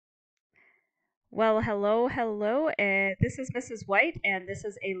Well, hello, hello. This is Mrs. White, and this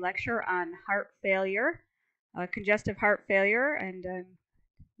is a lecture on heart failure, congestive heart failure, and I'm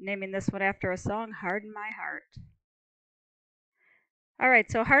naming this one after a song, Harden My Heart. All right,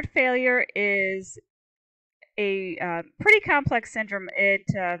 so heart failure is a pretty complex syndrome.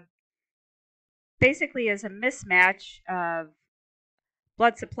 It basically is a mismatch of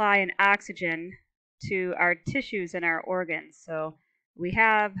blood supply and oxygen to our tissues and our organs. So we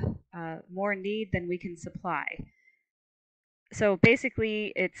have more need than we can supply. So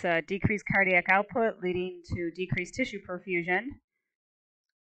basically, it's a decreased cardiac output leading to decreased tissue perfusion.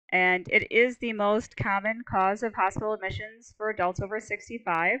 And it is the most common cause of hospital admissions for adults over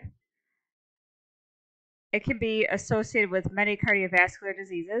 65. It can be associated with many cardiovascular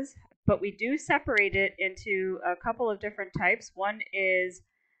diseases, but we do separate it into a couple of different types. One is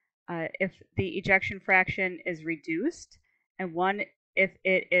if the ejection fraction is reduced, and one if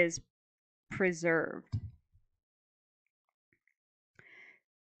it is preserved.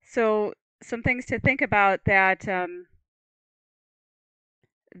 So, some things to think about that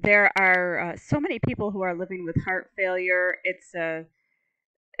there are so many people who are living with heart failure. It's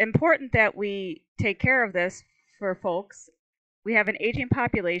important that we take care of this for folks. We have an aging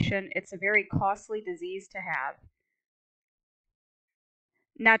population. It's a very costly disease to have,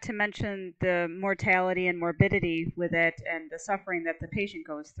 not to mention the mortality and morbidity with it and the suffering that the patient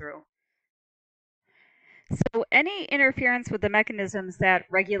goes through. So, any interference with the mechanisms that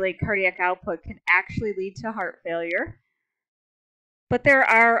regulate cardiac output can actually lead to heart failure. But there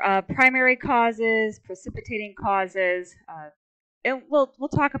are primary causes, precipitating causes, and we'll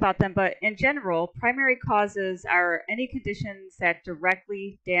talk about them. But in general, primary causes are any conditions that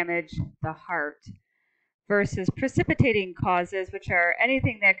directly damage the heart, versus precipitating causes, which are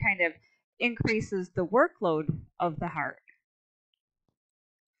anything that kind of increases the workload of the heart.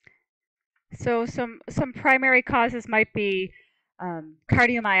 So some primary causes might be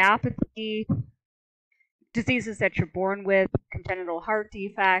cardiomyopathy, diseases that you're born with, congenital heart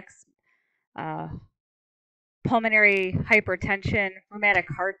defects, uh, pulmonary hypertension, rheumatic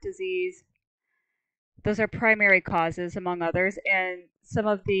heart disease. Those are primary causes, among others. And some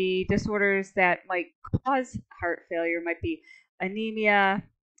of the disorders that might cause heart failure might be anemia,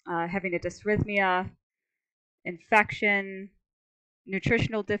 having a dysrhythmia, infection,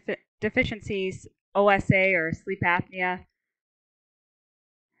 nutritional deficiencies, OSA or sleep apnea.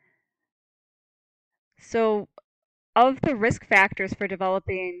 So, of the risk factors for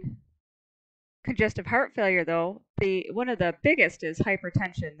developing congestive heart failure, though, one of the biggest is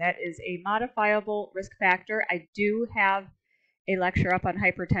hypertension. That is a modifiable risk factor. I do have a lecture up on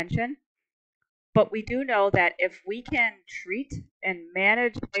hypertension, but we do know that if we can treat and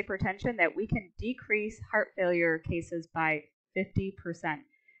manage hypertension, that we can decrease heart failure cases by 50%.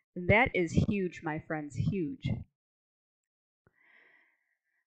 And that is huge, my friends, huge.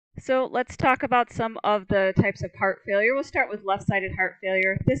 So let's talk about some of the types of heart failure. We'll start with left-sided heart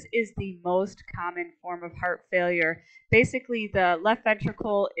failure. This is the most common form of heart failure. Basically, the left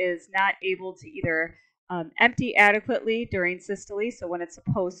ventricle is not able to either empty adequately during systole, so when it's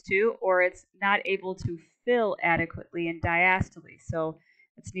supposed to, or it's not able to fill adequately in diastole. So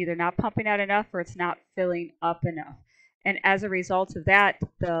it's neither not pumping out enough or it's not filling up enough. And as a result of that,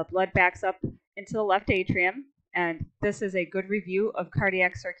 the blood backs up into the left atrium. And this is a good review of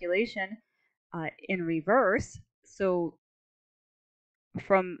cardiac circulation in reverse. So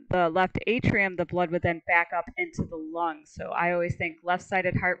from the left atrium, the blood would then back up into the lungs. So I always think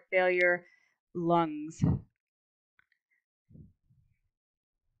left-sided heart failure, lungs.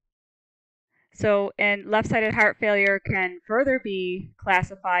 So, and left-sided heart failure can further be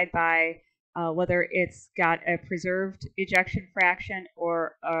classified by whether it's got a preserved ejection fraction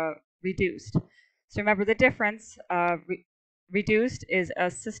or reduced. So remember the difference. Reduced is a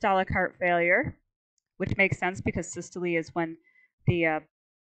systolic heart failure, which makes sense because systole is when the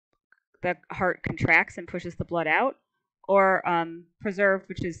heart contracts and pushes the blood out, or preserved,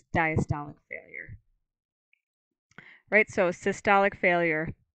 which is diastolic failure. Right, so systolic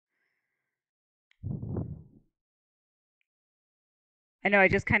failure. I know I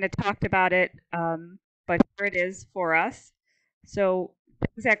just kind of talked about it, but here it is for us. So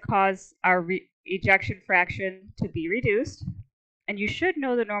things that cause our ejection fraction to be reduced, and you should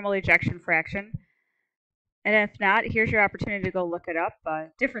know the normal ejection fraction. And if not, here's your opportunity to go look it up.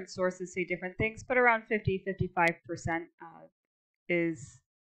 Different sources say different things, but around 50-55% is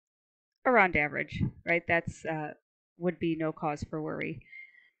around average, right? That's would be no cause for worry.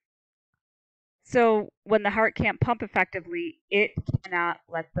 So when the heart can't pump effectively, it cannot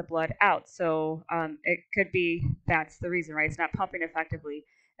let the blood out. So it could be that's the reason, right? It's not pumping effectively.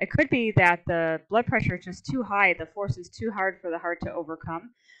 It could be that the blood pressure is just too high, the force is too hard for the heart to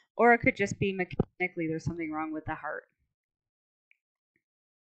overcome, or it could just be mechanically there's something wrong with the heart.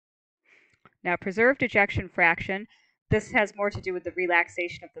 Now, preserved ejection fraction, this has more to do with the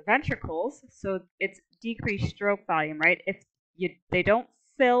relaxation of the ventricles, so it's decreased stroke volume, right? If they don't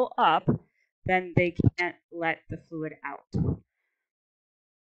fill up, then they can't let the fluid out.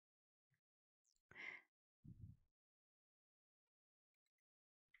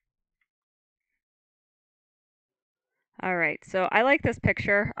 All right, so I like this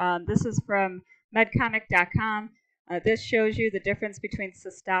picture. This is from medcomic.com. This shows you the difference between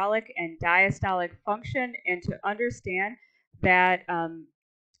systolic and diastolic function, and to understand that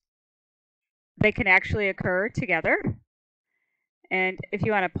they can actually occur together. And if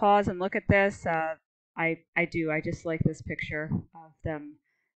you want to pause and look at this, I do. I just like this picture of them.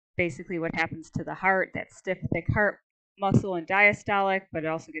 Basically, what happens to the heart, that stiff, thick heart muscle in diastolic, but it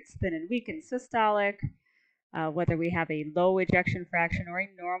also gets thin and weak in systolic. Whether we have a low ejection fraction or a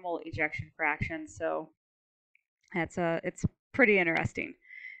normal ejection fraction. So it's pretty interesting.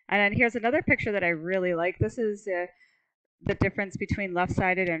 And then here's another picture that I really like. This is the difference between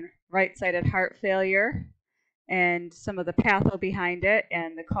left-sided and right-sided heart failure and some of the patho behind it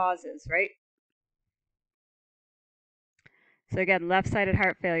and the causes, right? So again, left-sided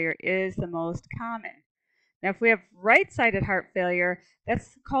heart failure is the most common. Now, if we have right-sided heart failure,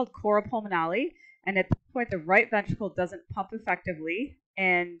 that's called cora pulmonale, and at this point, the right ventricle doesn't pump effectively,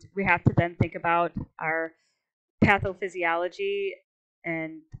 and we have to then think about our pathophysiology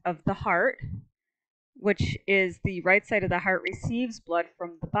and of the heart, which is the right side of the heart receives blood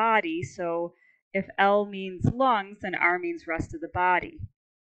from the body. So if L means lungs, then R means rest of the body.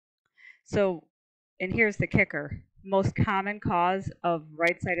 So, and here's the kicker. Most common cause of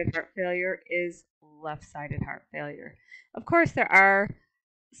right-sided heart failure is left-sided heart failure. Of course, there are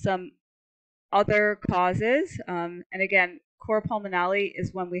some other causes, and again, cora pulmonale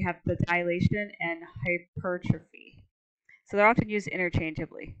is when we have the dilation and hypertrophy. So they're often used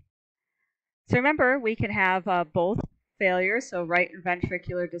interchangeably. So remember, we can have both failures, so right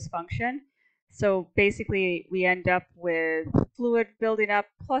ventricular dysfunction. So basically, we end up with fluid building up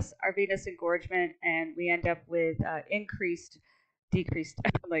plus our venous engorgement, and we end up with decreased,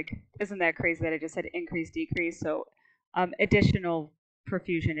 like, isn't that crazy that I just said increased, decrease? So additional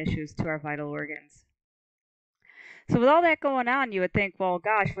perfusion issues to our vital organs. So with all that going on, you would think, well,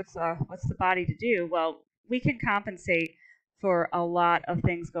 gosh, what's the body to do? Well, we can compensate for a lot of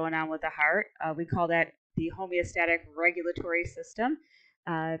things going on with the heart. We call that the homeostatic regulatory system.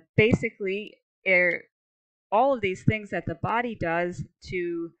 Basically, all of these things that the body does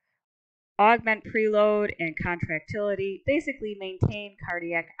to augment preload and contractility, basically maintain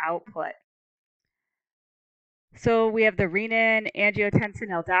cardiac output. So we have the renin, angiotensin,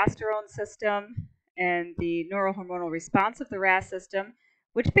 aldosterone system, and the neurohormonal response of the RAS system,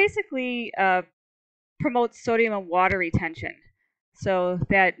 which basically promotes sodium and water retention. So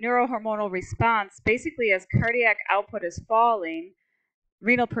that neurohormonal response, basically as cardiac output is falling,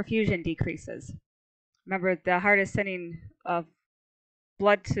 renal perfusion decreases. Remember, the heart is sending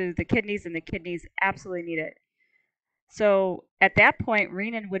blood to the kidneys, and the kidneys absolutely need it. So at that point,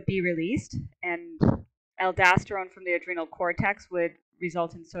 renin would be released, and aldosterone from the adrenal cortex would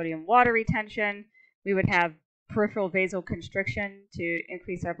result in sodium water retention. We would have peripheral vasoconstriction to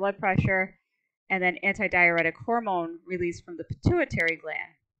increase our blood pressure, and then antidiuretic hormone released from the pituitary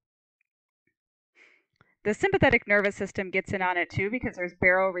gland. The sympathetic nervous system gets in on it too, because there's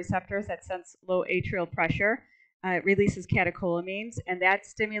baroreceptors that sense low atrial pressure. It releases catecholamines, and that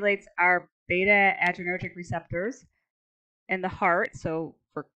stimulates our beta adrenergic receptors in the heart, so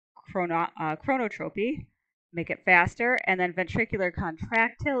for chronotropy, make it faster, and then ventricular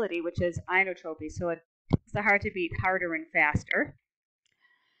contractility, which is inotropy, so it makes the heart to beat harder and faster.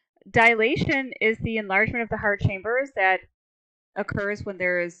 Dilation is the enlargement of the heart chambers that occurs when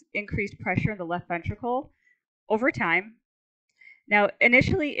there is increased pressure in the left ventricle over time. Now,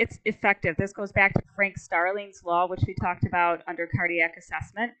 initially, it's effective. This goes back to Frank Starling's law, which we talked about under cardiac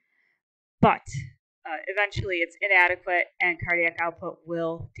assessment, but eventually it's inadequate and cardiac output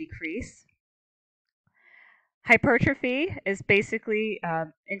will decrease. Hypertrophy is basically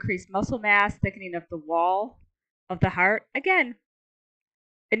increased muscle mass, thickening of the wall of the heart. Again,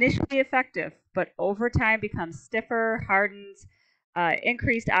 initially effective, but over time becomes stiffer, hardens,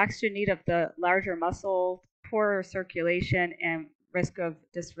 increased oxygen need of the larger muscle, poorer circulation, and risk of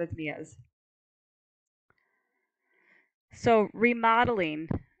dysrhythmias. So remodeling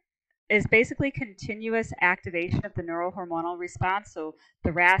is basically continuous activation of the neurohormonal response, so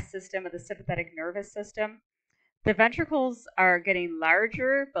the RAS system of the sympathetic nervous system. The ventricles are getting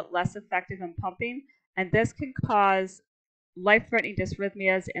larger but less effective in pumping, and this can cause life-threatening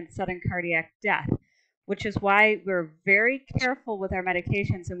dysrhythmias and sudden cardiac death, which is why we're very careful with our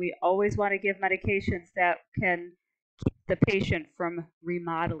medications, and we always want to give medications that can keep the patient from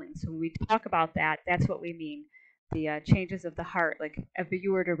remodeling. So when we talk about that, that's what we mean. The changes of the heart, like if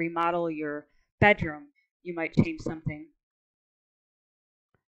you were to remodel your bedroom, you might change something.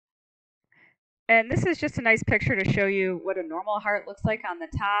 And this is just a nice picture to show you what a normal heart looks like on the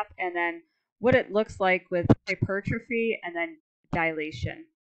top, and then what it looks like with hypertrophy and then dilation.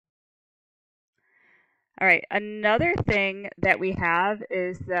 All right, another thing that we have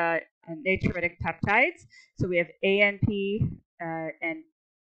is the natriuretic peptides. So we have ANP and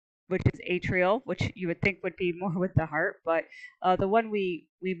which is atrial, which you would think would be more with the heart, but the one we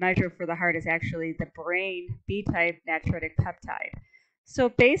measure for the heart is actually the brain B-type natriuretic peptide. So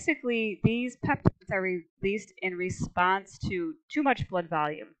basically, these peptides are released in response to too much blood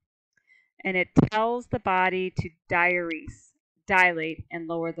volume, and it tells the body to diurese, dilate, and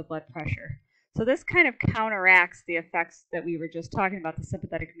lower the blood pressure. So this kind of counteracts the effects that we were just talking about, the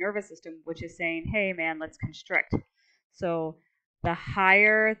sympathetic nervous system, which is saying, hey man, let's constrict. So the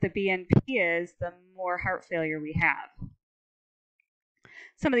higher the BNP is, the more heart failure we have.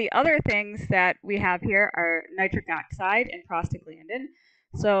 Some of the other things that we have here are nitric oxide and prostaglandin.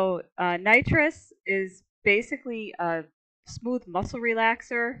 So nitrous is basically a smooth muscle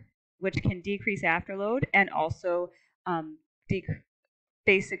relaxer, which can decrease afterload and also um,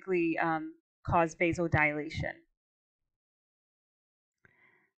 basically cause vasodilation.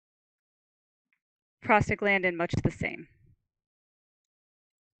 Prostaglandin, much the same.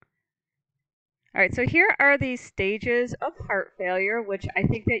 All right, so here are the stages of heart failure, which I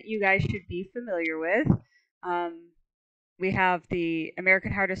think that you guys should be familiar with. We have the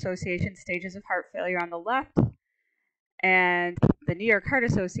American Heart Association stages of heart failure on the left and the New York Heart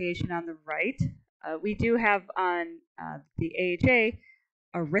Association on the right. We do have on the AHA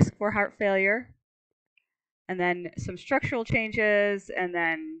a risk for heart failure, and then some structural changes, and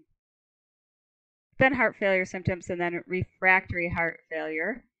then heart failure symptoms, and then refractory heart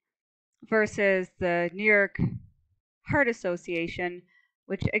failure, versus the New York Heart Association,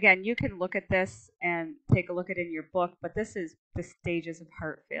 which again, you can look at this and take a look at it in your book, but this is the stages of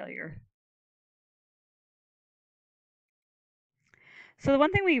heart failure. So the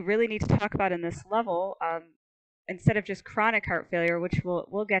one thing we really need to talk about in this level, instead of just chronic heart failure, which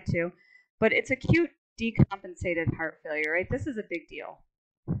we'll get to, but it's acute decompensated heart failure, right? This is a big deal.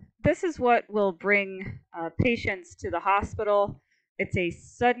 This is what will bring patients to the hospital. It's a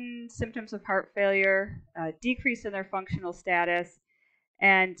sudden symptoms of heart failure, decrease in their functional status,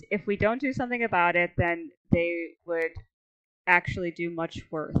 and if we don't do something about it, then they would actually do much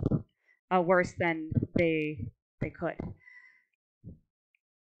worse than they could.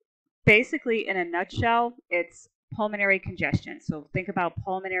 Basically, in a nutshell, it's pulmonary congestion. So think about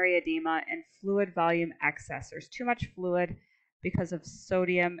pulmonary edema and fluid volume excess. There's too much fluid because of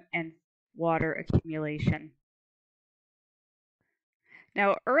sodium and water accumulation.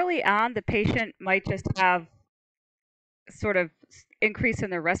 Now, early on, the patient might just have sort of increase in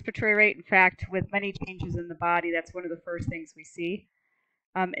their respiratory rate. In fact, with many changes in the body, that's one of the first things we see.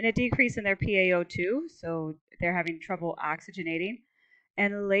 And a decrease in their PaO2, so they're having trouble oxygenating.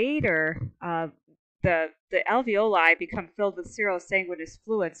 And later, the alveoli become filled with serosanguinous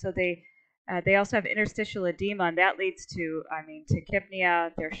fluid, so they also have interstitial edema, and that leads to,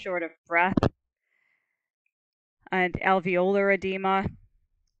 tachypnea. They're short of breath, and alveolar edema.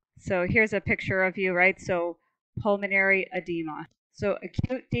 So here's a picture of you, right? So pulmonary edema. So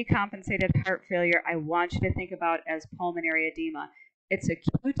acute decompensated heart failure, I want you to think about as pulmonary edema. It's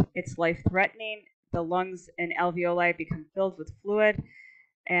acute, it's life-threatening. The lungs and alveoli become filled with fluid,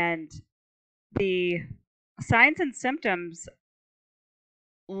 and the signs and symptoms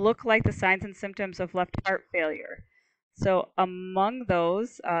look like the signs and symptoms of left heart failure. So among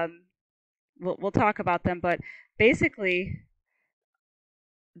those, we'll talk about them, but basically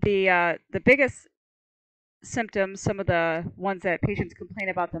the biggest symptoms, some of the ones that patients complain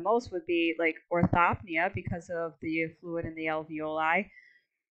about the most, would be like orthopnea because of the fluid in the alveoli.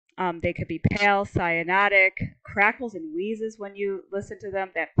 They could be pale, cyanotic, crackles and wheezes when you listen to them,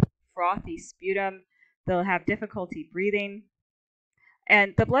 that frothy sputum. They'll have difficulty breathing.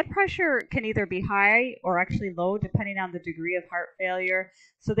 And the blood pressure can either be high or actually low depending on the degree of heart failure.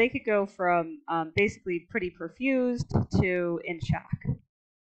 So they could go from basically pretty perfused to in shock.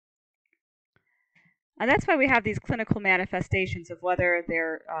 And that's why we have these clinical manifestations of whether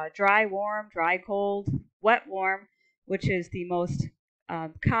they're dry, warm, dry, cold, wet, warm, which is the most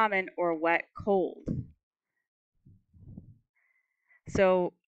common, or wet, cold.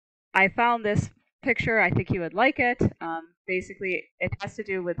 So I found this picture. I think you would like it. Basically, it has to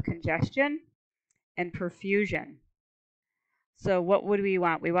do with congestion and perfusion. So what would we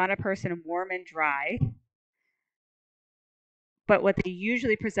want? We want a person warm and dry, but what they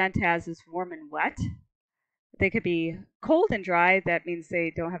usually present as is warm and wet. They could be cold and dry, that means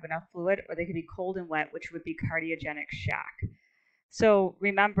they don't have enough fluid, or they could be cold and wet, which would be cardiogenic shock. So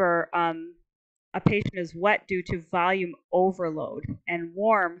remember, a patient is wet due to volume overload and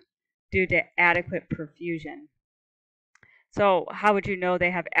warm due to adequate perfusion. So how would you know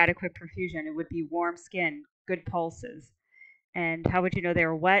they have adequate perfusion? It would be warm skin, good pulses. And how would you know they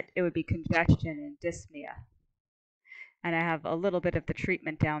were wet? It would be congestion and dyspnea. And I have a little bit of the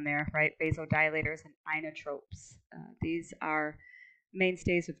treatment down there, right? Vasodilators and inotropes. These are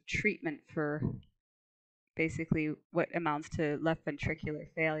mainstays of treatment for basically what amounts to left ventricular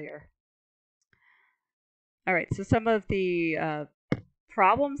failure. All right, so some of the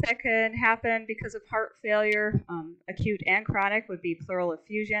problems that can happen because of heart failure, acute and chronic, would be pleural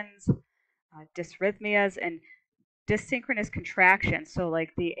effusions, dysrhythmias, and dysynchronous contraction. So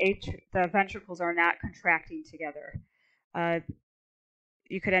like the ventricles are not contracting together.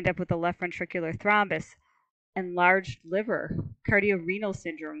 You could end up with a left ventricular thrombus, enlarged liver, cardiorenal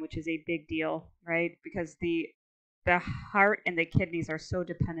syndrome, which is a big deal, right? Because the heart and the kidneys are so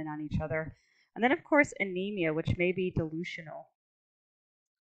dependent on each other. And then, of course, anemia, which may be delusional.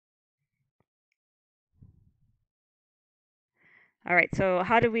 All right, so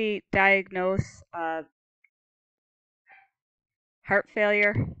how do we diagnose heart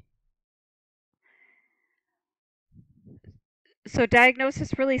failure? So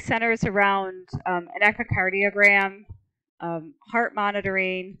diagnosis really centers around an echocardiogram, heart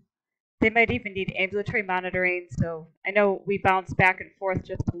monitoring. They might even need ambulatory monitoring. So I know we bounce back and forth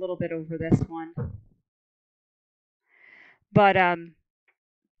just a little bit over this one. But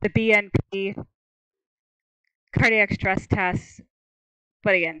the BNP, cardiac stress tests,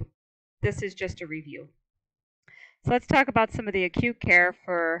 but again, this is just a review. So let's talk about some of the acute care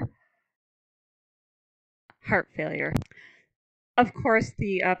for heart failure. Of course,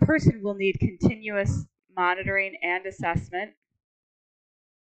 the person will need continuous monitoring and assessment.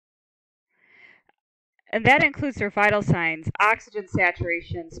 And that includes their vital signs, oxygen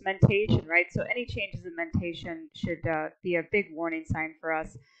saturations, mentation, right? So any changes in mentation should be a big warning sign for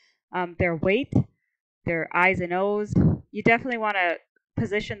us. Their weight, their eyes and nose. You definitely want to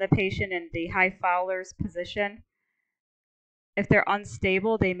position the patient in the high Fowler's position. If they're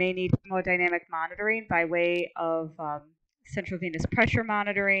unstable, they may need hemodynamic monitoring by way of central venous pressure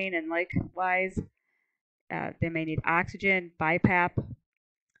monitoring, and likewise, they may need oxygen, BiPAP.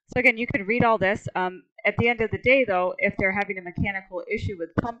 So again, you can read all this. At the end of the day, though, if they're having a mechanical issue with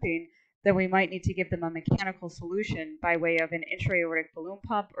pumping, then we might need to give them a mechanical solution by way of an intra-aortic balloon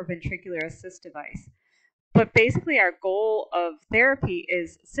pump or ventricular assist device. But basically, our goal of therapy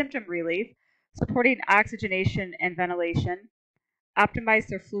is symptom relief, supporting oxygenation and ventilation, optimize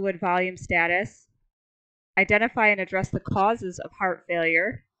their fluid volume status, identify and address the causes of heart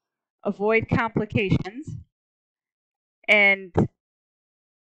failure, avoid complications, and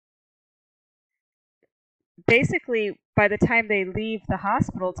basically, by the time they leave the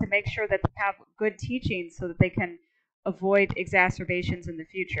hospital, to make sure that they have good teaching so that they can avoid exacerbations in the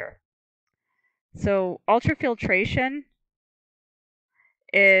future. So ultrafiltration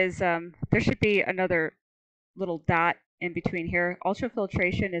is, there should be another little dot in between here.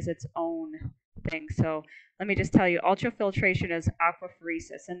 Ultrafiltration is its own thing. So let me just tell you, ultrafiltration is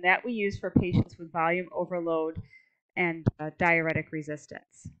aquapheresis, and that we use for patients with volume overload and diuretic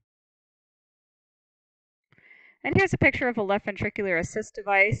resistance. And here's a picture of a left ventricular assist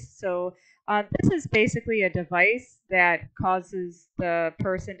device. So this is basically a device that causes the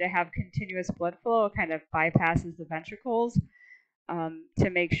person to have continuous blood flow. It kind of bypasses the ventricles to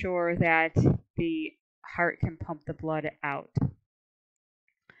make sure that the heart can pump the blood out.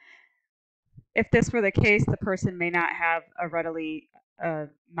 If this were the case, the person may not have a readily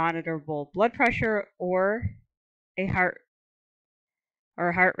monitorable blood pressure or a heart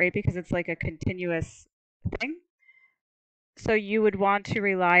rate, because it's like a continuous thing. So you would want to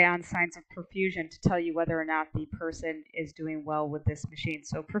rely on signs of perfusion to tell you whether or not the person is doing well with this machine.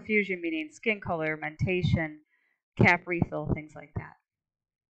 So perfusion meaning skin color, mentation, cap refill, things like that.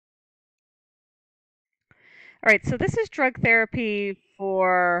 All right, so this is drug therapy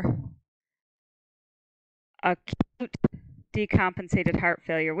for acute decompensated heart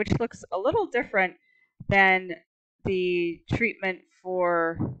failure, which looks a little different than the treatment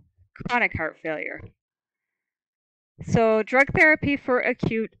for chronic heart failure. So drug therapy for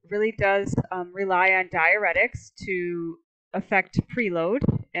acute really does rely on diuretics to affect preload,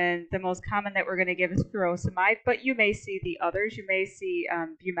 and the most common that we're going to give is furosemide, but you may see the others. You may see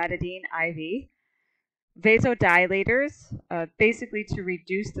bumetanide IV. Vasodilators, basically to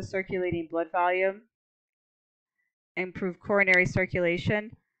reduce the circulating blood volume, improve coronary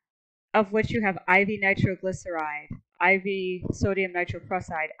circulation, of which you have IV nitroglyceride, IV sodium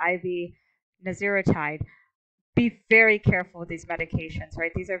nitroprusside, IV naziretide. Be very careful with these medications,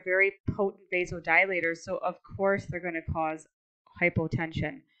 right? These are very potent vasodilators, so of course they're going to cause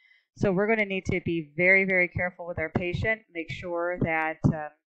hypotension. So we're going to need to be very, very careful with our patient, make sure that,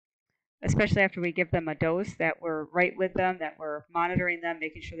 especially after we give them a dose, that we're right with them, that we're monitoring them,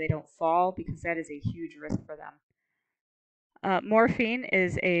 making sure they don't fall, because that is a huge risk for them. Morphine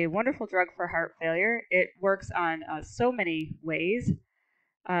is a wonderful drug for heart failure. It works on so many ways.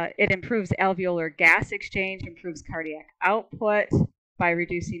 It improves alveolar gas exchange, improves cardiac output by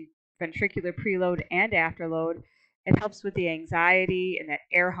reducing ventricular preload and afterload. It helps with the anxiety and that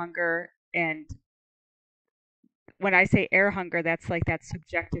air hunger. And when I say air hunger, that's like that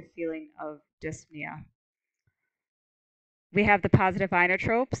subjective feeling of dyspnea. We have the positive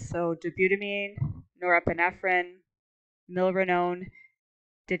inotropes, so dobutamine, norepinephrine, milrinone,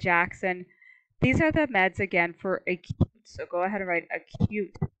 digoxin. These are the meds, again, for acute, so go ahead and write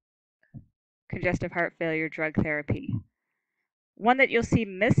acute congestive heart failure drug therapy. One that you'll see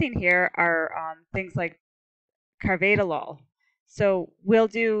missing here are things like carvedilol. So we'll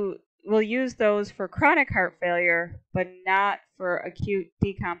use those for chronic heart failure, but not for acute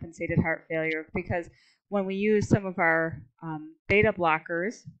decompensated heart failure, because when we use some of our beta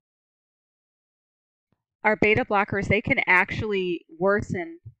blockers, they can actually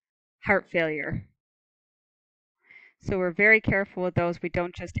worsen heart failure. So we're very careful with those. We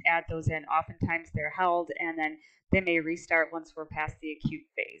don't just add those in. Oftentimes they're held, and then they may restart once we're past the acute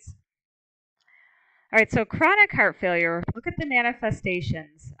phase. All right, so chronic heart failure, look at the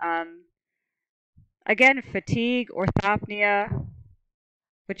manifestations. Again, fatigue, orthopnea,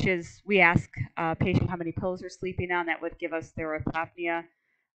 which is, we ask a patient how many pills they're sleeping on. That would give us their orthopnea.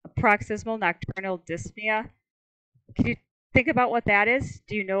 Paroxysmal nocturnal dyspnea. Can you think about what that is?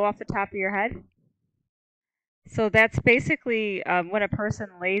 Do you know off the top of your head? So that's basically when a person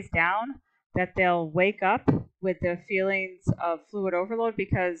lays down, that they'll wake up with the feelings of fluid overload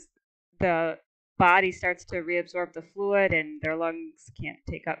because the body starts to reabsorb the fluid and their lungs can't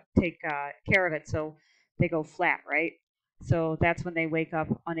take care of it, so they go flat, right? So that's when they wake up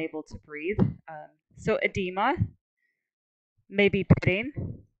unable to breathe. So edema, maybe pitting.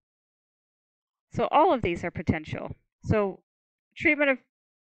 So all of these are potential. So treatment of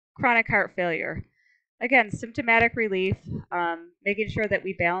chronic heart failure. Again, symptomatic relief, making sure that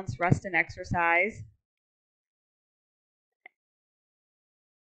we balance rest and exercise.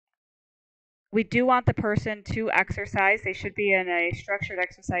 We do want the person to exercise. They should be in a structured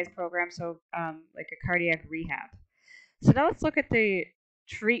exercise program, so like a cardiac rehab. So now let's look at the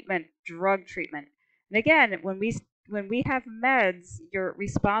treatment, drug treatment. And again, when we have meds, you're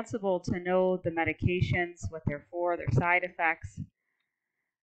responsible to know the medications, what they're for, their side effects.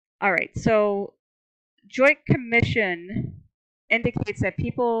 All right, so Joint Commission indicates that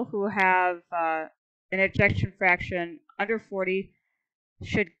people who have an ejection fraction under 40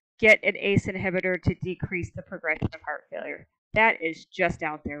 should get an ACE inhibitor to decrease the progression of heart failure. That is just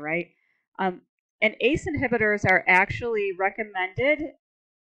out there, right? And ACE inhibitors are actually recommended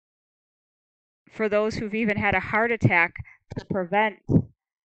for those who've even had a heart attack to prevent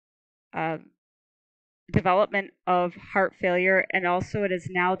development of heart failure, and also it is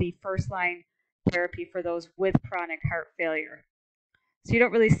now the first-line therapy for those with chronic heart failure. So you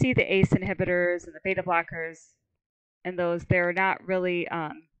don't really see the ACE inhibitors and the beta blockers and those. They're not really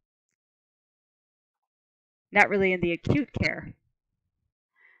in the acute care.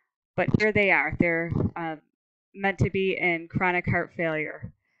 But here they are. They're meant to be in chronic heart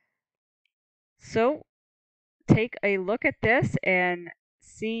failure. So take a look at this and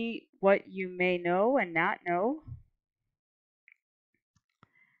see what you may know and not know.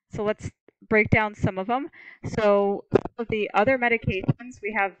 So let's break down some of them. So of the other medications,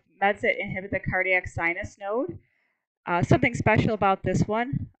 we have meds that inhibit the cardiac sinus node. Something special about this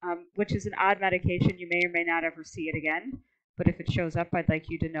one, which is an odd medication, you may or may not ever see it again, but if it shows up, I'd like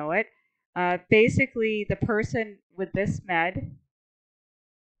you to know it. Basically, the person with this med,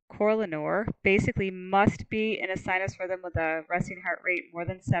 Corlinor, basically must be in a sinus rhythm with a resting heart rate more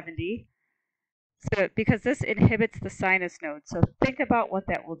than 70. So, because this inhibits the sinus node. So think about what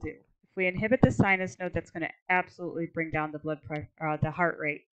that will do. If we inhibit the sinus node, that's going to absolutely bring down the blood pressure, the heart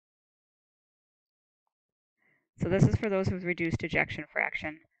rate. So this is for those with reduced ejection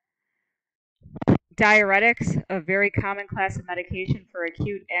fraction. Diuretics, a very common class of medication for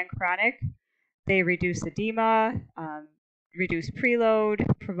acute and chronic. They reduce edema, reduce preload,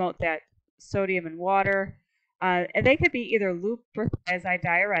 promote that sodium and water. And they could be either loop or thiazide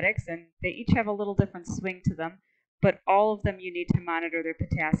diuretics, and they each have a little different swing to them. But all of them you need to monitor their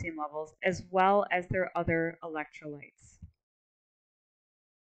potassium levels as well as their other electrolytes.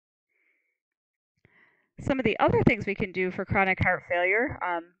 Some of the other things we can do for chronic heart failure,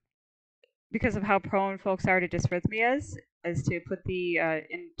 because of how prone folks are to dysrhythmias, is to put the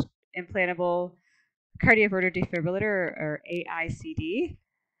implantable cardioverter defibrillator, or AICD.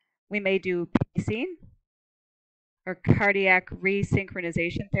 We may do pacing or cardiac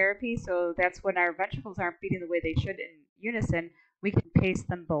resynchronization therapy. So that's when our ventricles aren't beating the way they should in unison. We can pace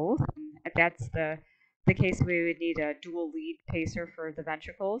them both. And that's the case we would need a dual lead pacer for the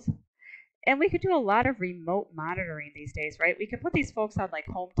ventricles. And we could do a lot of remote monitoring these days, right? We could put these folks on like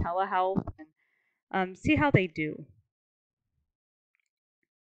home telehealth and see how they do.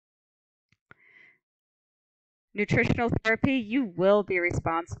 Nutritional therapy, you will be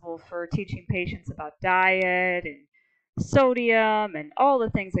responsible for teaching patients about diet and sodium and all the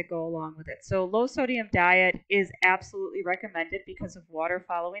things that go along with it. So low sodium diet is absolutely recommended because of water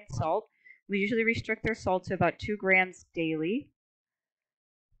following salt. We usually restrict their salt to about 2 grams daily.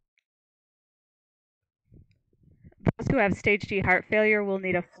 Those who have stage D heart failure will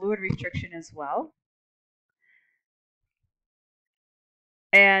need a fluid restriction as well.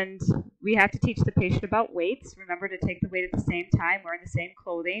 And we have to teach the patient about weights. Remember to take the weight at the same time, wearing the same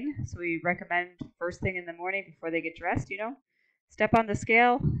clothing. So we recommend first thing in the morning before they get dressed, step on the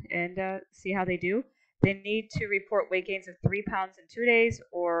scale and see how they do. They need to report weight gains of 3 pounds in 2 days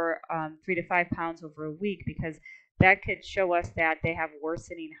or 3 to 5 pounds over a week, because that could show us that they have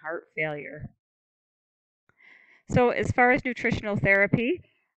worsening heart failure. So as far as nutritional therapy,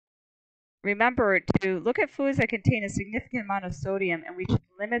 remember to look at foods that contain a significant amount of sodium, and we should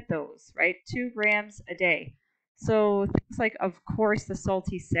limit those, right? 2 grams a day. So things like, of course, the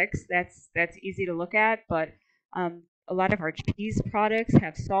salty six, that's easy to look at, but a lot of our cheese products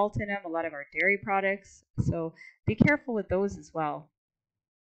have salt in them, a lot of our dairy products. So be careful with those as well.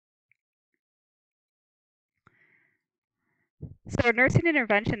 So nursing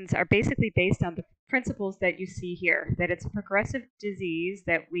interventions are basically based on the principles that you see here, that it's a progressive disease,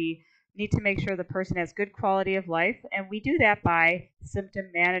 that we need to make sure the person has good quality of life, and we do that by symptom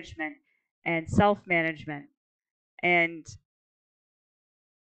management and self-management. And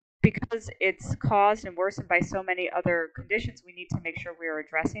because it's caused and worsened by so many other conditions, we need to make sure we are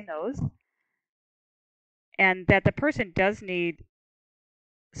addressing those, and that the person does need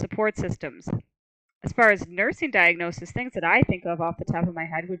support systems. As far as nursing diagnosis, things that I think of off the top of my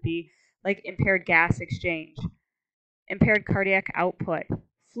head would be like impaired gas exchange, impaired cardiac output,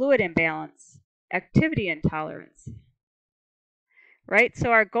 fluid imbalance, activity intolerance, right?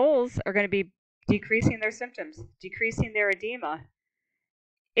 So our goals are going to be decreasing their symptoms, decreasing their edema,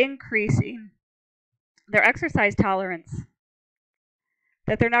 increasing their exercise tolerance,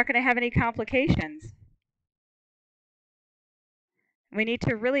 that they're not going to have any complications. We need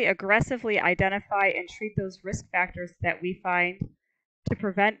to really aggressively identify and treat those risk factors that we find to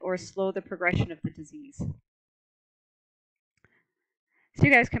prevent or slow the progression of the disease. So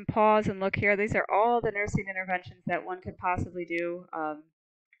you guys can pause and look here. These are all the nursing interventions that one could possibly do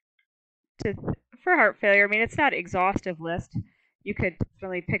for heart failure. I mean, it's not an exhaustive list. You could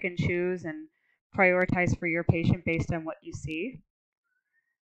definitely pick and choose and prioritize for your patient based on what you see.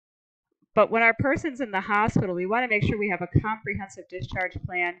 But when our person's in the hospital, we want to make sure we have a comprehensive discharge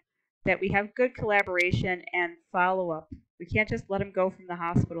plan, that we have good collaboration and follow-up. We can't just let them go from the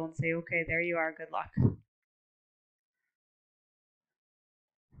hospital and say, okay, there you are, good luck.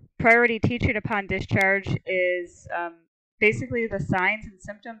 Priority teaching upon discharge is basically the signs and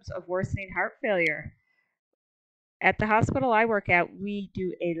symptoms of worsening heart failure. At the hospital I work at, we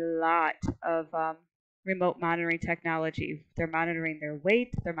do a lot of remote monitoring technology. They're monitoring their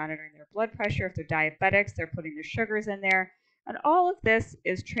weight, they're monitoring their blood pressure. If they're diabetics, they're putting their sugars in there. And all of this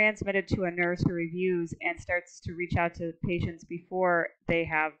is transmitted to a nurse who reviews and starts to reach out to patients before they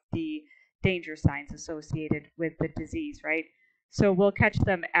have the danger signs associated with the disease, right? So we'll catch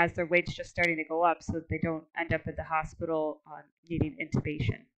them as their weight's just starting to go up so that they don't end up at the hospital needing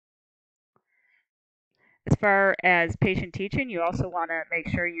intubation. As far as patient teaching, you also want to make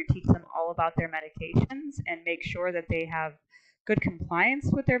sure you teach them all about their medications and make sure that they have good compliance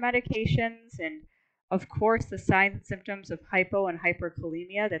with their medications. And of course, the signs and symptoms of hypo and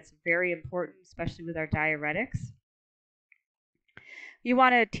hyperkalemia, that's very important, especially with our diuretics. You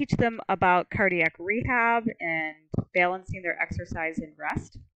want to teach them about cardiac rehab and balancing their exercise and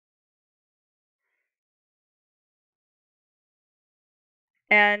rest.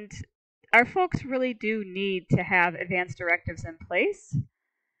 And our folks really do need to have advanced directives in place.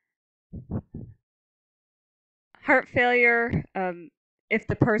 Heart failure, if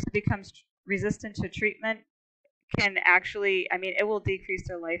the person becomes resistant to treatment, can actually, it will decrease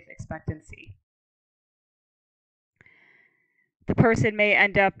their life expectancy. The person may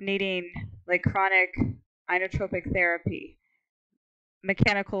end up needing like chronic inotropic therapy,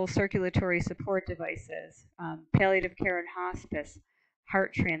 mechanical circulatory support devices, palliative care and hospice,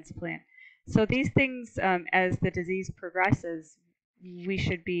 heart transplant. So these things, as the disease progresses, we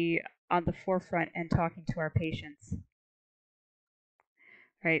should be on the forefront and talking to our patients.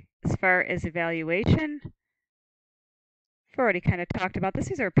 Right. As far as evaluation, we've already kind of talked about this.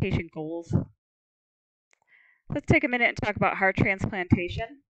 These are patient goals. Let's take a minute and talk about heart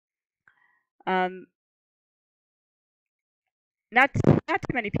transplantation. Not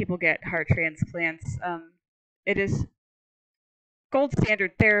too many people get heart transplants. It is gold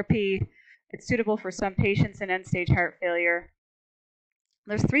standard therapy. It's suitable for some patients in end-stage heart failure.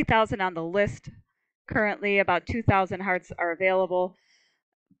 There's 3,000 on the list. Currently, about 2,000 hearts are available.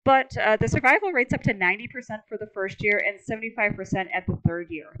 But the survival rate's up to 90% for the first year and 75% at the third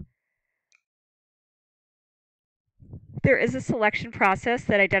year. There is a selection process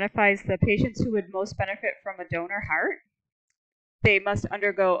that identifies the patients who would most benefit from a donor heart. They must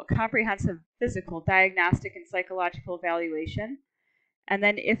undergo a comprehensive physical, diagnostic, and psychological evaluation. And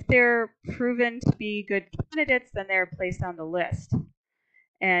then if they're proven to be good candidates, then they're placed on the list.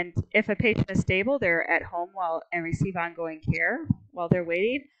 And if a patient is stable, they're at home and receive ongoing care while they're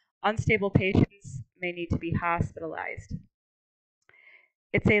waiting. Unstable patients may need to be hospitalized.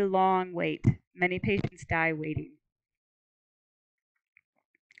 It's a long wait. Many patients die waiting.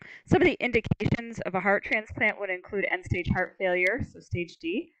 Some of the indications of a heart transplant would include end-stage heart failure, so stage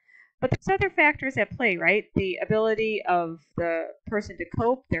D. But there's other factors at play, right? The ability of the person to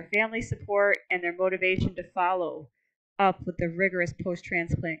cope, their family support, and their motivation to follow up with the rigorous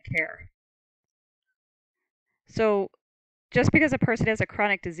post-transplant care. So just because a person has a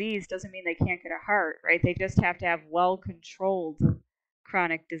chronic disease doesn't mean they can't get a heart, right? They just have to have well-controlled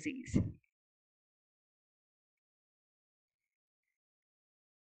chronic disease.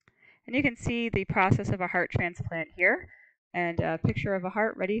 And you can see the process of a heart transplant here and a picture of a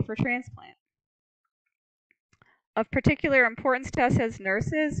heart ready for transplant. Of particular importance to us as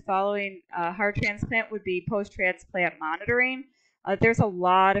nurses following a heart transplant would be post-transplant monitoring. There's a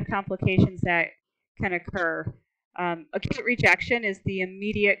lot of complications that can occur. Acute rejection is the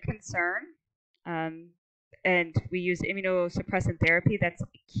immediate concern, and we use immunosuppressant therapy. That's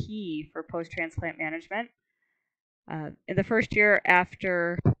key for post-transplant management. In the first year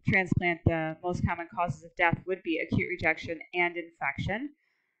after transplant, the most common causes of death would be acute rejection and infection.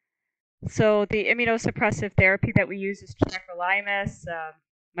 So the immunosuppressive therapy that we use is tacrolimus,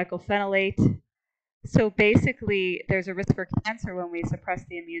 mycophenolate. So basically, there's a risk for cancer when we suppress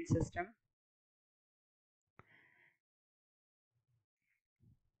the immune system.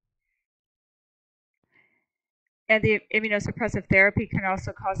 And the immunosuppressive therapy can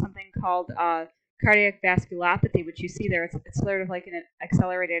also cause something called cardiac vasculopathy, which you see there. It's sort of like an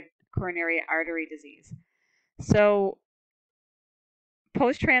accelerated coronary artery disease. So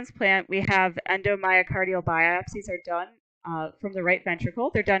post-transplant, we have endomyocardial biopsies are done from the right ventricle.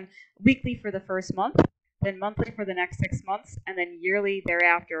 They're done weekly for the first month, then monthly for the next 6 months, and then yearly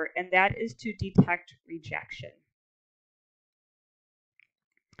thereafter, and that is to detect rejection.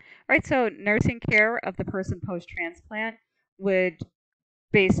 All right, so nursing care of the person post-transplant would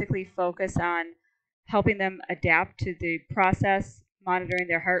basically focus on helping them adapt to the process, monitoring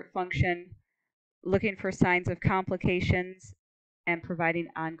their heart function, looking for signs of complications, and providing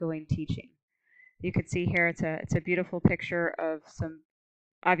ongoing teaching. You can see here it's a beautiful picture of some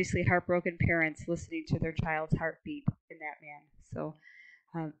obviously heartbroken parents listening to their child's heartbeat in that man. So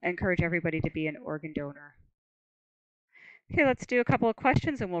I encourage everybody to be an organ donor. Okay, let's do a couple of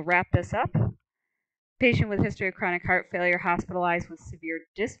questions and we'll wrap this up. Patient with history of chronic heart failure hospitalized with severe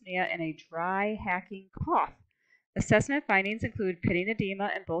dyspnea and a dry, hacking cough. Assessment findings include pitting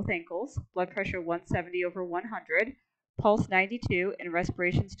edema in both ankles, blood pressure 170 over 100, pulse 92, and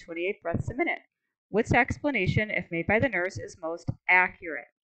respirations 28 breaths a minute. Which explanation, if made by the nurse, is most accurate?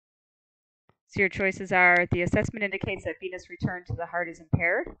 So your choices are: the assessment indicates that venous return to the heart is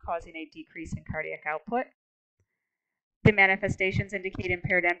impaired, causing a decrease in cardiac output. The manifestations indicate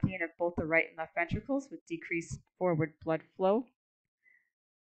impaired emptying of both the right and left ventricles with decreased forward blood flow.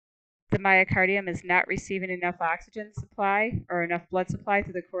 The myocardium is not receiving enough oxygen supply or enough blood supply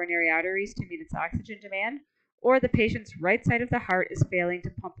through the coronary arteries to meet its oxygen demand, or the patient's right side of the heart is failing to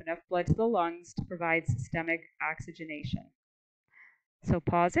pump enough blood to the lungs to provide systemic oxygenation. So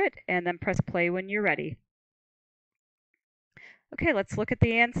pause it and then press play when you're ready. Okay, let's look at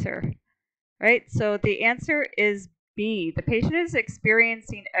the answer. Right, so the answer is B. The patient is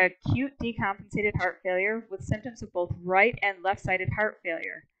experiencing acute decompensated heart failure with symptoms of both right and left-sided heart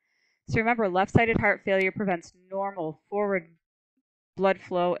failure. So remember, left-sided heart failure prevents normal forward blood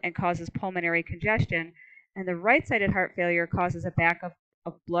flow and causes pulmonary congestion, and the right-sided heart failure causes a backup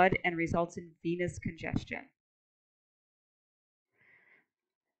of blood and results in venous congestion.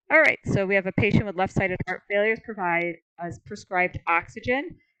 All right, so we have a patient with left-sided heart failure is prescribed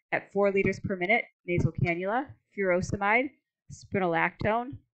oxygen at 4 liters per minute, nasal cannula, furosemide,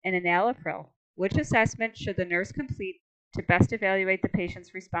 spironolactone, and enalapril. Which assessment should the nurse complete to best evaluate the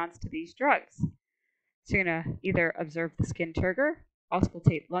patient's response to these drugs? So you're going to either observe the skin turgor,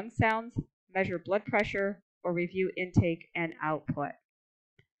 auscultate lung sounds, measure blood pressure, or review intake and output.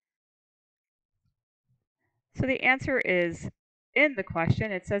 So the answer is in the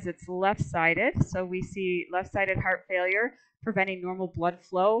question. It says it's left-sided. So we see left-sided heart failure preventing normal blood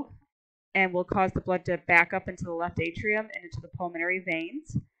flow and will cause the blood to back up into the left atrium and into the pulmonary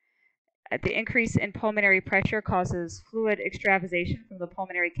veins. The increase in pulmonary pressure causes fluid extravasation from the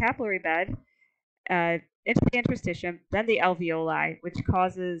pulmonary capillary bed into the interstitium, then the alveoli, which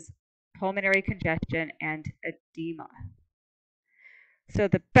causes pulmonary congestion and edema. So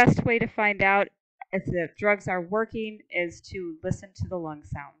the best way to find out if the drugs are working is to listen to the lung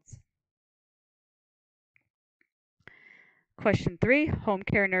sounds. Question 3, home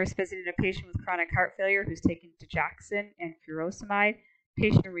care nurse visiting a patient with chronic heart failure who's taking digoxin and furosemide.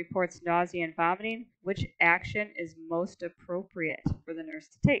 Patient reports nausea and vomiting. Which action is most appropriate for the nurse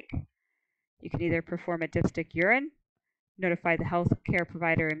to take? You can either perform a dipstick urine, notify the health care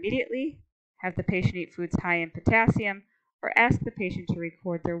provider immediately, have the patient eat foods high in potassium, or ask the patient to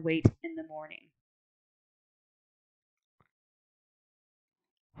record their weight in the morning.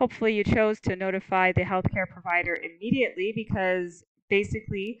 Hopefully you chose to notify the healthcare provider immediately because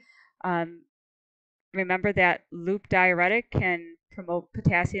basically, remember that loop diuretic can promote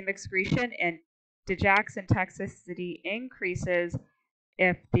potassium excretion, and digoxin toxicity increases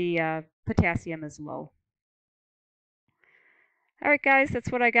if the potassium is low. All right, guys,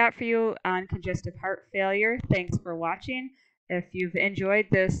 that's what I got for you on congestive heart failure. Thanks for watching. If you've enjoyed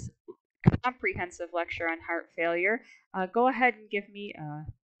this comprehensive lecture on heart failure, go ahead and give me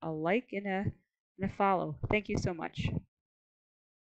a like and a follow. Thank you so much.